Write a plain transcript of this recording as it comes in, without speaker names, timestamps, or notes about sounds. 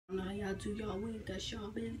I don't know how y'all do y'all wig, that's y'all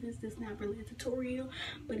business. This not really a tutorial,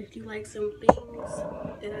 but if you like some things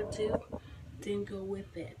that I do, then go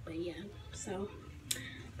with it. But yeah, so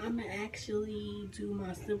I'm gonna actually do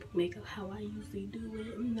my simple makeup how I usually do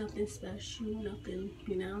it. Nothing special, nothing,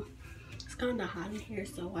 you know. It's kind of hot in here,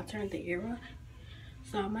 so I turned the air on.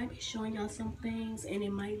 So I might be showing y'all some things, and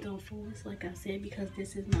it might don't focus like I said because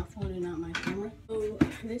this is my phone and not my camera. So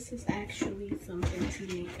this is actually some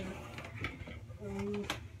empty makeup.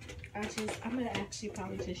 I'm gonna actually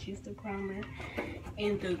probably just use the primer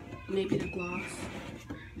and maybe the gloss,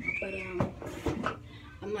 but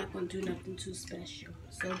I'm not gonna do nothing too special.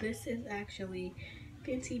 So this is actually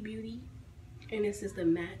Fenty Beauty, and this is the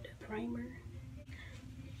matte primer,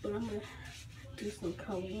 but I'm gonna do some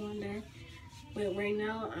color on that. But right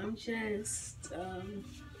now I'm just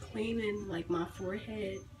cleaning like my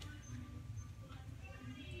forehead.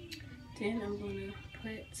 Then I'm gonna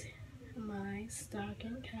put my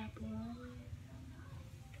stocking cap on.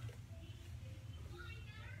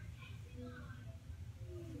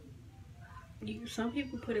 Some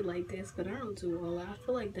people put it like this, but I don't do all that. I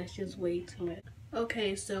feel like that's just way too much.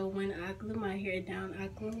 Okay, so when I glue my hair down, I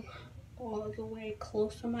glue all the way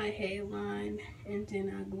close to my headline, and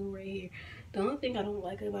then I glue right here. The only thing I don't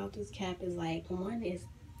like about this cap is like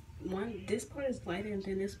this part is lighter and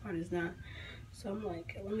then this part is not. So I'm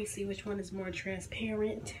like, let me see which one is more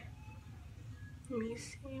transparent. Let me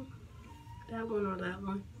see, that one or that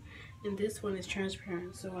one. And this one is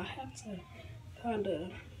transparent, so I have to kind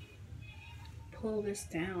of pull this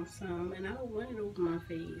down some, and I don't want it over my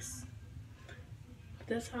face. But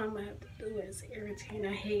that's how I'm gonna have to do it. It's irritating.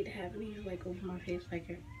 I hate having these like over my face like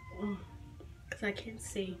it, because I can't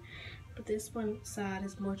see. But this one side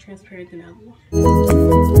is more transparent than the other one.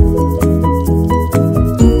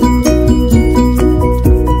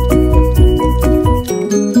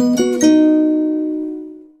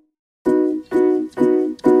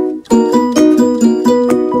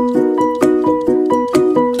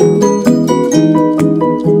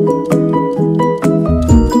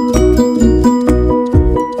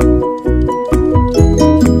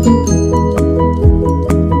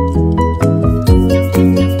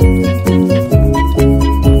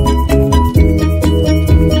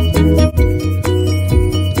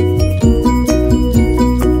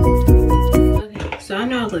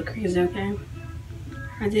 Okay,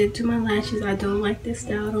 I did do my lashes. I don't like this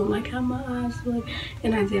style. I don't like how my eyes look.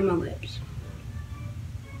 And I did my lips.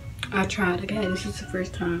 I tried, okay? This is the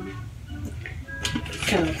first time.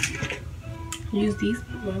 So, use these.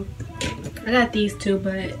 Well, I got these too,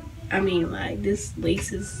 but I mean, like, this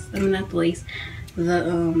lace is, I mean, not the lace.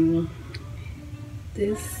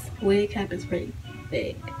 This wig cap is pretty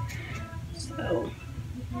big. So,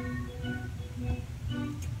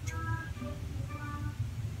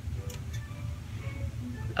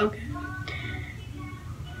 okay.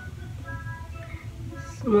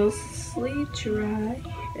 It's mostly dry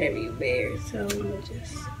everywhere, so I'm gonna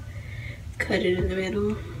just cut it in the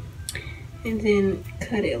middle and then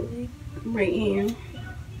cut it like right here.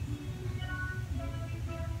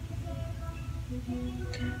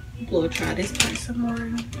 Blow dry this part some more.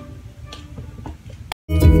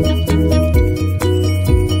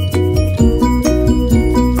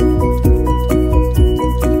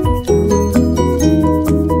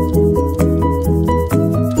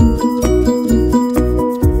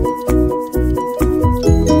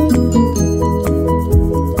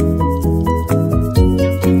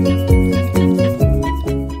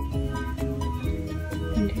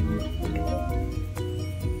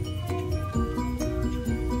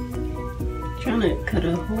 Trying to cut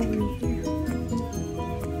a hole in here.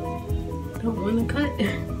 Don't want to cut.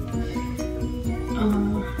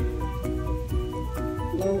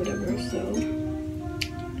 Or whatever. So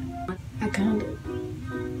I kind of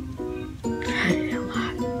cut it a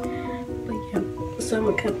lot. But yeah. So I'm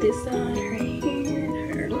gonna cut this side right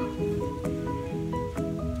here.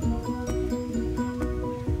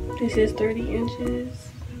 This is 30 inches.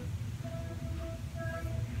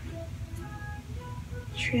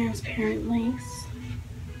 Transparent lace.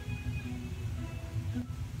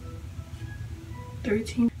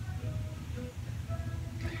 13.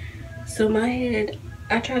 So my head,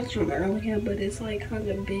 I tried to trim earlier, but it's like kind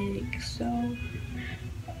of big, so I'm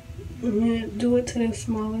gonna do it to the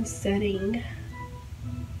smallest setting.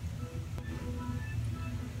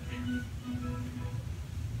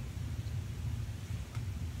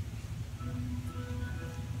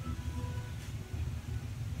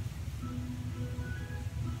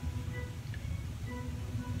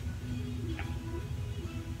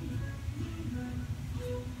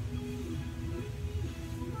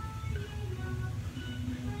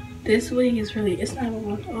 This wig is really, it's not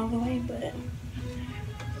on all the way, but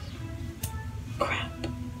crap.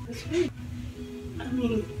 This wig, I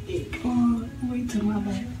mean, it goes way to my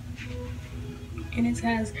left. And it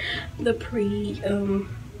has the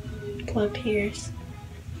plucked hairs.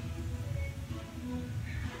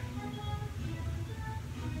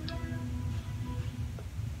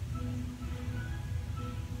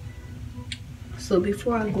 So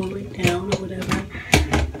before I glue it down or whatever,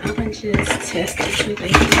 I'm gonna just test it with a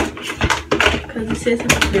because it says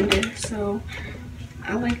it's a blender, so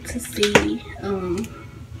I like to see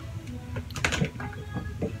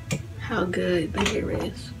how good the hair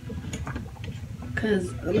is.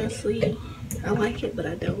 Because honestly, I like it, but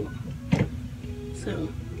I don't. So,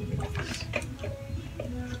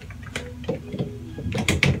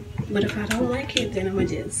 but if I don't like it, then I'm gonna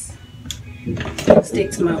just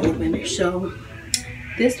stick to my old blender. So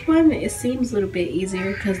this one, it seems a little bit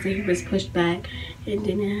easier because the hair is pushed back, and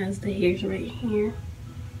then it has the hairs right here.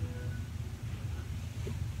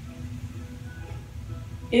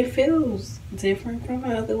 It feels different from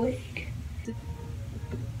my other wig.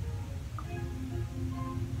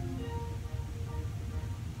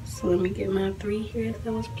 So let me get my 3 hairs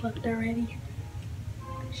that was plucked already.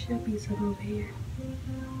 There should be some over here.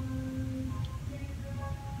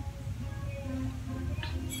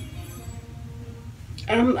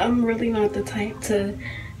 I'm really not the type to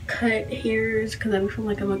cut hairs because I feel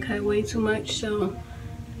like I'm gonna cut way too much. So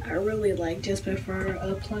I really like just prefer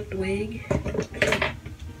a plucked wig.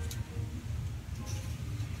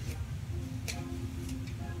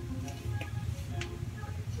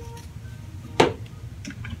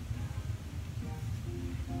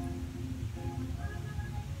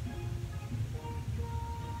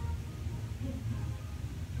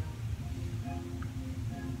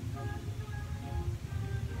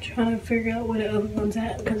 Trying to figure out where the other one's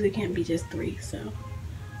at because it can't be just 3, so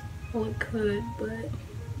well it could, but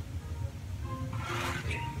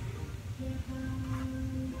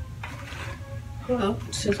well,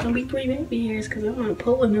 it's just gonna be 3 baby hairs because I'm not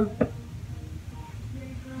pulling them.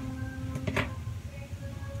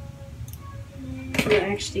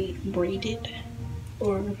 They're actually braided,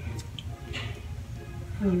 or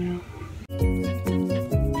I don't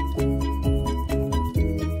know.